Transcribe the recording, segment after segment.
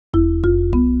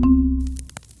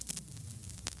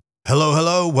Hello,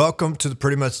 hello. Welcome to the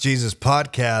Pretty Much Jesus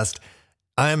podcast.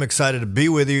 I am excited to be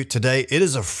with you today. It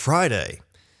is a Friday,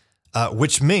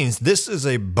 which means this is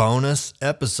a bonus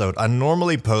episode. I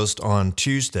normally post on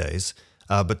Tuesdays,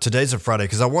 but today's a Friday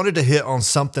because I wanted to hit on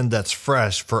something that's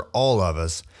fresh for all of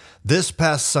us. This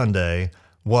past Sunday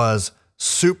was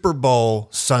Super Bowl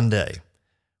Sunday,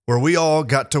 where we all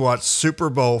got to watch Super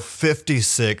Bowl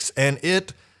 56, and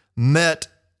it met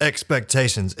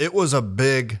expectations. It was a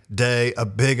big day, a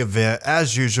big event,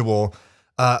 as usual.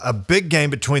 A big game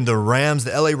between the Rams,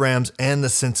 the LA Rams, and the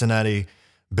Cincinnati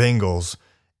Bengals.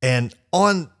 And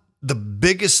on the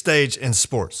biggest stage in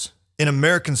sports, in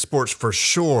American sports for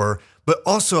sure, but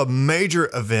also a major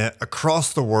event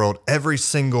across the world every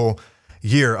single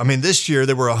year. I mean, this year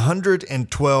there were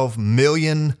 112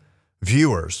 million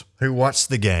viewers who watched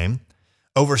the game,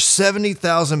 over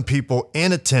 70,000 people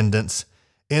in attendance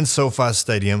in SoFi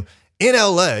Stadium in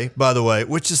LA, by the way,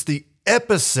 which is the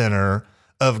epicenter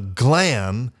of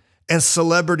glam and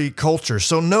celebrity culture.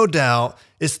 So no doubt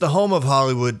it's the home of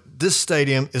Hollywood. This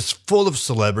stadium is full of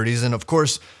celebrities. And of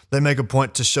course, they make a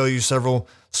point to show you several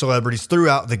celebrities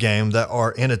throughout the game that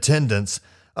are in attendance.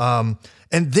 And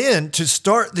then to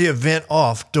start the event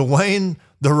off, Dwayne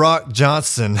 "The Rock"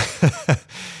 Johnson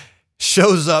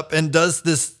shows up and does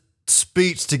this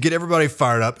speech to get everybody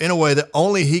fired up in a way that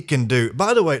only he can do.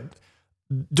 By the way,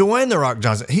 Dwayne "The Rock"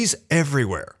 Johnson, he's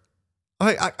everywhere.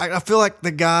 I feel like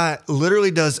the guy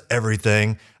literally does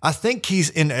everything. I think he's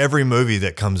in every movie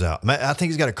that comes out. I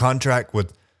think he's got a contract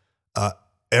with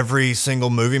every single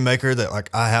movie maker that like,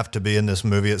 I have to be in this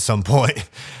movie at some point.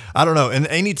 I don't know. And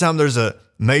anytime there's a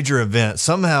major event,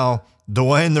 somehow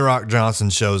Dwayne "The Rock" Johnson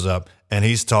shows up and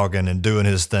he's talking and doing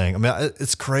his thing. I mean,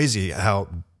 it's crazy how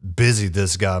busy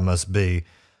this guy must be.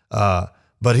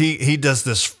 But he does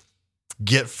this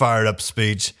get fired up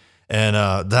speech, and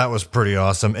that was pretty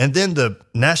awesome. And then the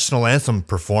national anthem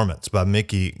performance by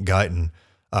Mickey Guyton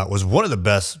was one of the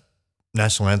best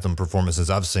national anthem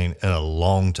performances I've seen in a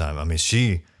long time. I mean,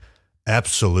 she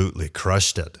absolutely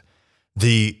crushed it.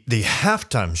 The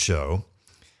halftime show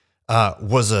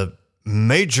was a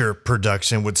major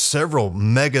production with several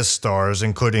mega stars,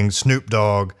 including Snoop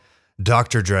Dogg,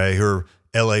 Dr. Dre, who are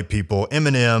LA people.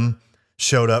 Eminem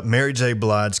showed up, Mary J.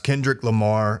 Blige, Kendrick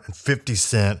Lamar, and 50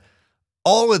 Cent.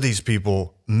 All of these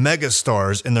people, mega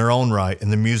stars in their own right in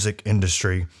the music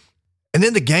industry. And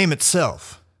then the game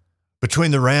itself,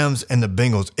 between the Rams and the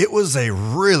Bengals, it was a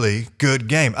really good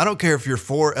game. I don't care if you're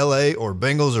for LA or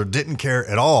Bengals or didn't care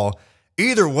at all.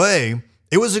 Either way,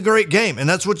 it was a great game, and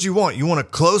that's what you want. You want a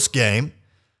close game,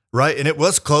 right? And it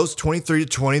was close,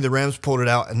 23-20. The Rams pulled it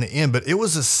out in the end, but it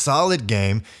was a solid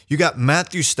game. You got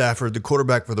Matthew Stafford, the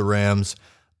quarterback for the Rams,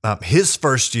 his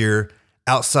first year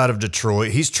outside of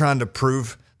Detroit. He's trying to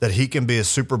prove that he can be a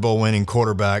Super Bowl winning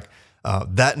quarterback.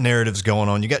 That narrative's going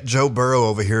on. You got Joe Burrow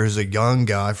over here, who's a young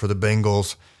guy for the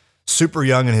Bengals, super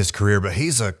young in his career, but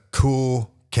he's a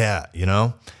cool cat, you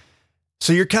know?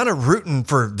 So you're kind of rooting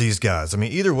for these guys. I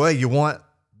mean, either way, you want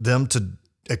them to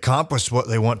accomplish what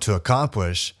they want to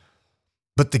accomplish.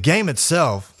 But the game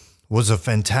itself was a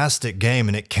fantastic game,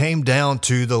 and it came down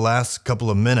to the last couple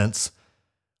of minutes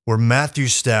where Matthew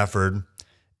Stafford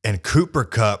and Cooper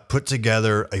Kupp put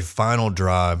together a final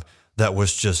drive that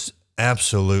was just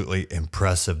absolutely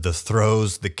impressive. The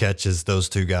throws, the catches those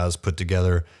two guys put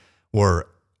together were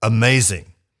amazing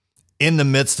in the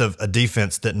midst of a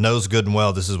defense that knows good and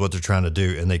well this is what they're trying to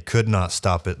do, and they could not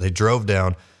stop it. They drove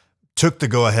down, took the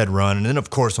go-ahead run, and then, of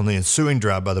course, on the ensuing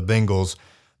drive by the Bengals,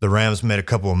 the Rams made a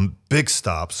couple of big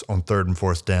stops on 3rd and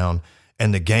 4th down,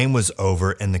 and the game was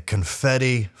over, and the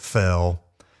confetti fell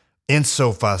in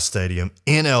SoFi Stadium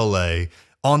in LA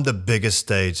on the biggest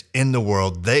stage in the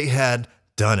world. They had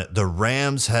done it. The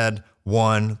Rams had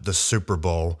won the Super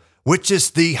Bowl, which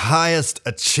is the highest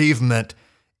achievement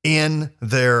in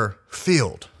their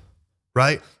field,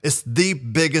 right? It's the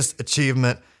biggest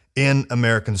achievement in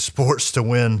American sports to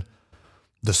win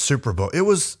the Super Bowl. It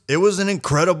was an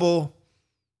incredible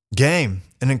game,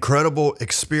 an incredible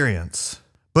experience.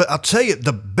 But I'll tell you,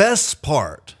 the best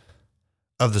part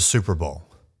of the Super Bowl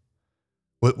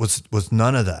was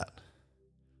none of that.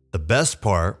 The best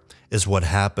part is what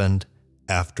happened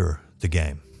after the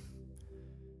game.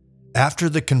 After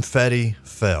the confetti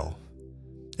fell,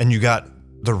 and you got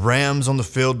the Rams on the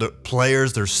field, the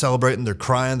players, they're celebrating, they're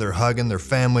crying, they're hugging their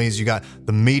families. You got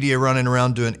the media running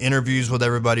around doing interviews with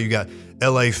everybody. You got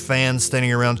LA fans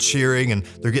standing around cheering, and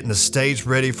they're getting the stage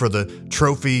ready for the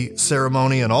trophy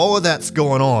ceremony, and all of that's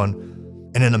going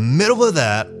on. And in the middle of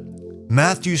that,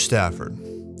 Matthew Stafford,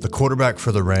 the quarterback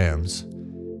for the Rams,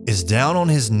 is down on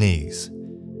his knees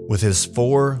with his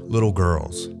 4 little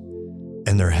girls.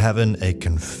 and they're having a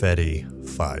confetti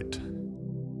fight.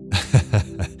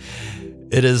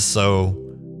 It is so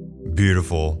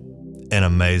beautiful and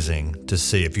amazing to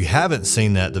see. If you haven't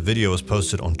seen that, the video was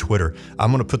posted on Twitter.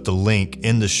 I'm going to put the link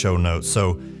in the show notes.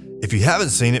 So if you haven't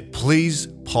seen it, please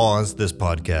pause this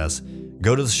podcast,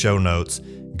 go to the show notes,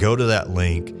 go to that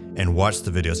link and watch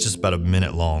the video. It's just about a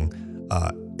minute long.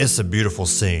 It's a beautiful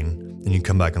scene, and you can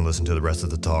come back and listen to the rest of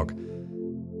the talk.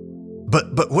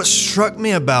 But what struck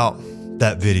me about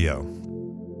that video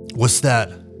was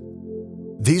that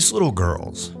these little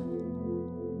girls,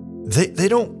 they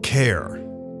don't care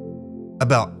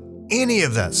about any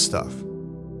of that stuff.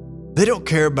 They don't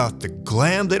care about the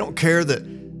glam. They don't care that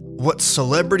what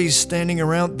celebrities standing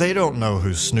around. They don't know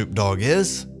who Snoop Dogg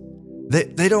is.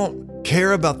 They don't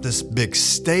care about this big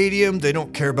stadium. They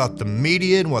don't care about the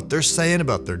media and what they're saying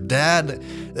about their dad.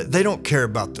 They don't care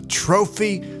about the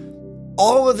trophy.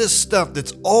 All of this stuff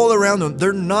that's all around them,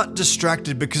 they're not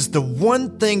distracted because the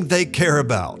one thing they care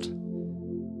about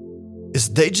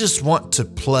is they just want to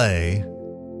play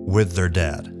with their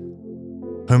dad,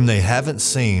 whom they haven't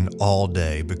seen all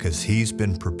day because he's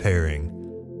been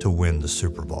preparing to win the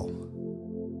Super Bowl.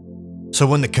 So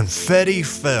when the confetti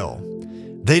fell,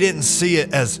 they didn't see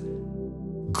it as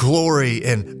glory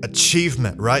and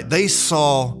achievement, right? They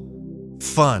saw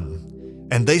fun,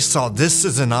 and they saw this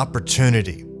as an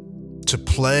opportunity to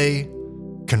play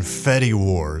confetti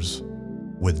wars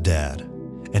with dad,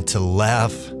 and to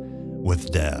laugh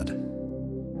with dad,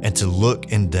 and to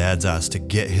look in dad's eyes, to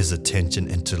get his attention,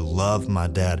 and to love my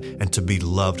dad, and to be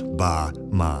loved by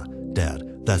my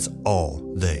dad. That's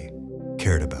all they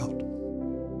cared about.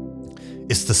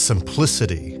 It's the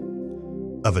simplicity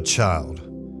of a child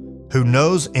who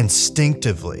knows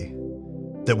instinctively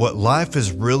that what life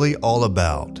is really all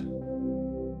about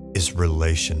is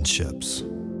relationships.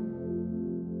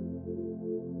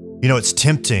 You know, it's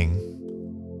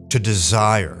tempting to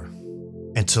desire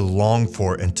and to long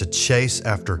for and to chase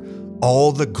after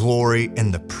all the glory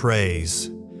and the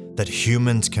praise that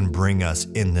humans can bring us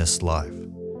in this life.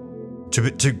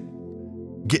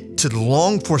 To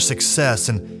long for success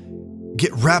and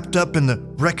get wrapped up in the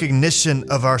recognition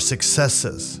of our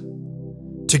successes.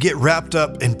 To get wrapped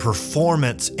up in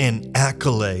performance and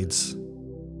accolades.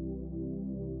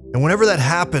 And whenever that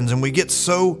happens and we get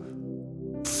so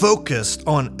focused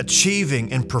on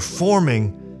achieving and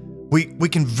performing, we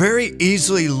can very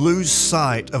easily lose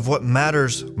sight of what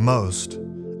matters most,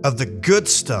 of the good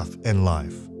stuff in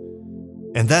life.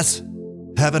 And that's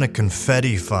having a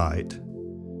confetti fight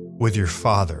with your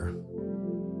father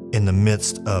in the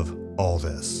midst of all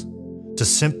this. To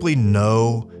simply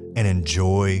know and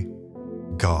enjoy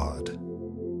God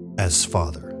as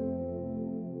Father.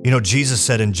 You know, Jesus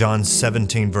said in John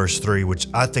 17, verse 3, which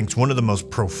I think is one of the most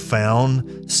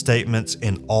profound statements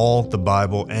in all the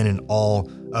Bible and in all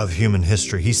of human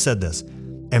history. He said this,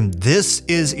 "And this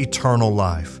is eternal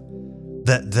life,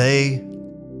 that they,"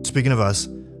 speaking of us,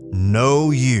 "know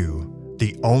you,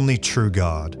 the only true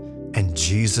God, and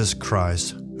Jesus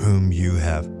Christ, whom you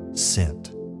have sent."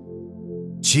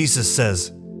 Jesus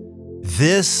says,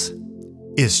 this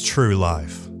is true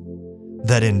life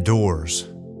that endures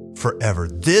forever.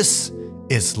 This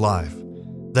is life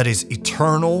that is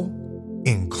eternal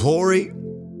in glory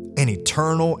and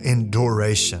eternal in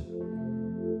duration.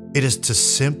 It is to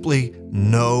simply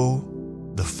know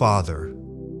the Father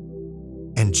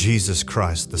and Jesus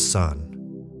Christ, the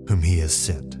Son, whom He has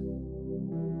sent.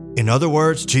 In other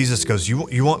words, Jesus goes,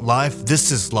 you want life?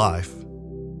 This is life.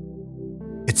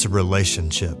 It's a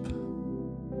relationship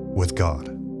with God.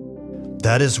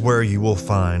 That is where you will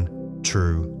find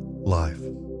true life.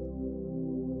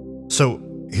 So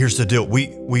here's the deal.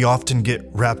 We often get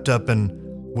wrapped up in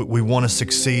we want to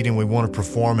succeed and we want to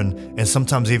perform, and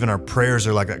sometimes even our prayers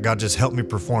are like, God, just help me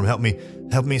perform, help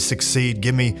me succeed,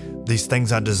 give me these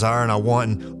things I desire and I want.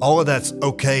 And all of that's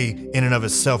okay in and of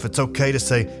itself. It's okay to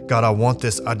say, God, I want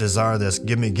this, I desire this,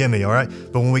 give me, all right?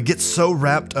 But when we get so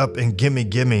wrapped up in give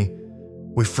me,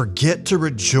 we forget to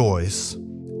rejoice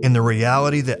in the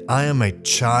reality that I am a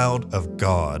child of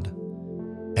God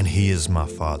and He is my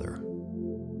Father.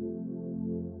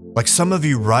 Like some of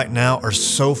you right now are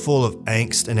so full of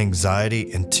angst and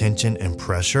anxiety and tension and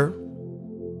pressure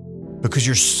because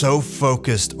you're so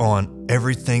focused on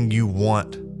everything you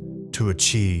want to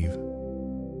achieve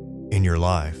in your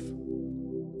life.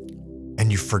 And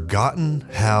you've forgotten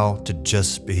how to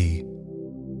just be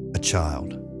a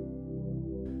child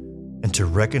and to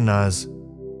recognize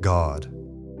God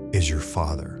is your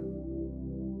Father.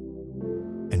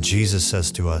 And Jesus says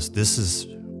to us, this is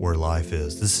where life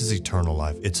is. This is eternal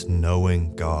life. It's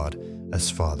knowing God as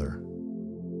Father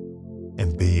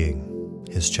and being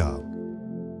His child.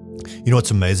 You know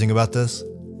what's amazing about this?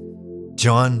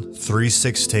 John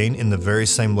 3:16, in the very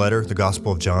same letter, the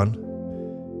Gospel of John,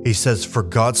 he says, "For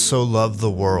God so loved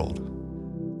the world."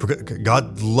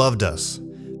 God loved us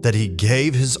that he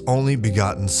gave his only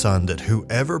begotten Son, that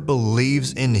whoever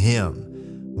believes in him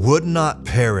would not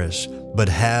perish, but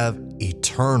have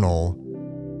eternal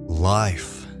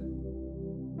life.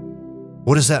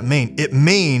 What does that mean? It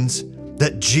means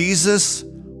that Jesus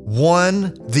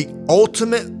won the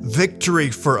ultimate victory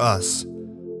for us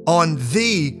on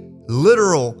the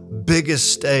literal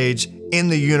biggest stage in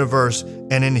the universe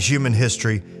and in human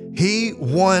history. He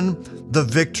won the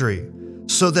victory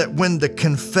so that when the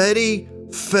confetti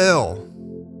fell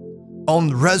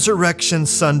on Resurrection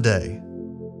Sunday,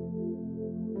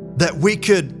 that we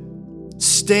could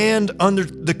stand under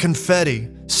the confetti,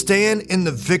 stand in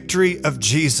the victory of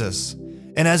Jesus.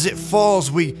 And as it falls,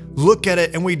 we look at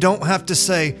it and we don't have to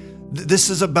say, this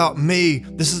is about me,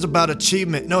 this is about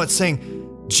achievement. No, it's saying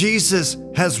Jesus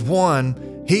has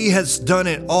won. He has done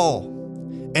it all.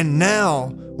 And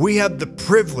now we have the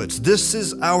privilege. This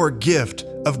is our gift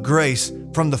of grace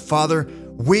from the Father.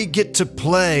 We get to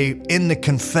play in the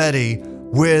confetti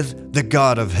with the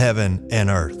God of heaven and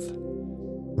earth.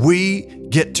 We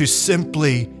get to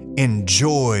simply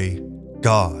enjoy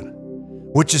God,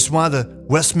 which is why the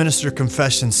Westminster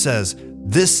Confession says,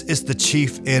 this is the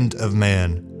chief end of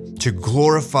man, to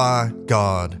glorify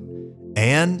God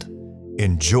and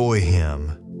enjoy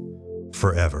him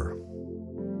forever.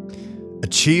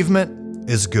 Achievement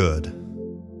is good.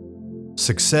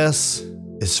 Success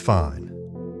is fine.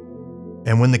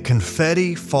 And when the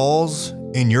confetti falls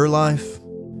in your life,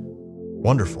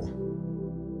 wonderful.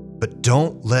 But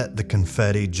don't let the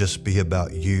confetti just be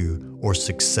about you or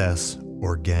success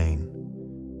or gain.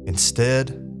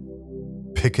 Instead,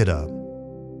 pick it up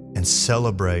and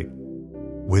celebrate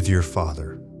with your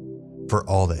Father for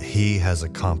all that he has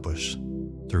accomplished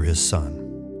through his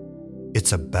Son.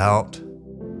 It's about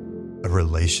a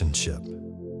relationship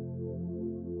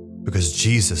because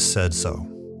Jesus said so.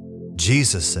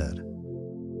 Jesus said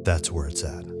that's where it's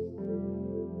at.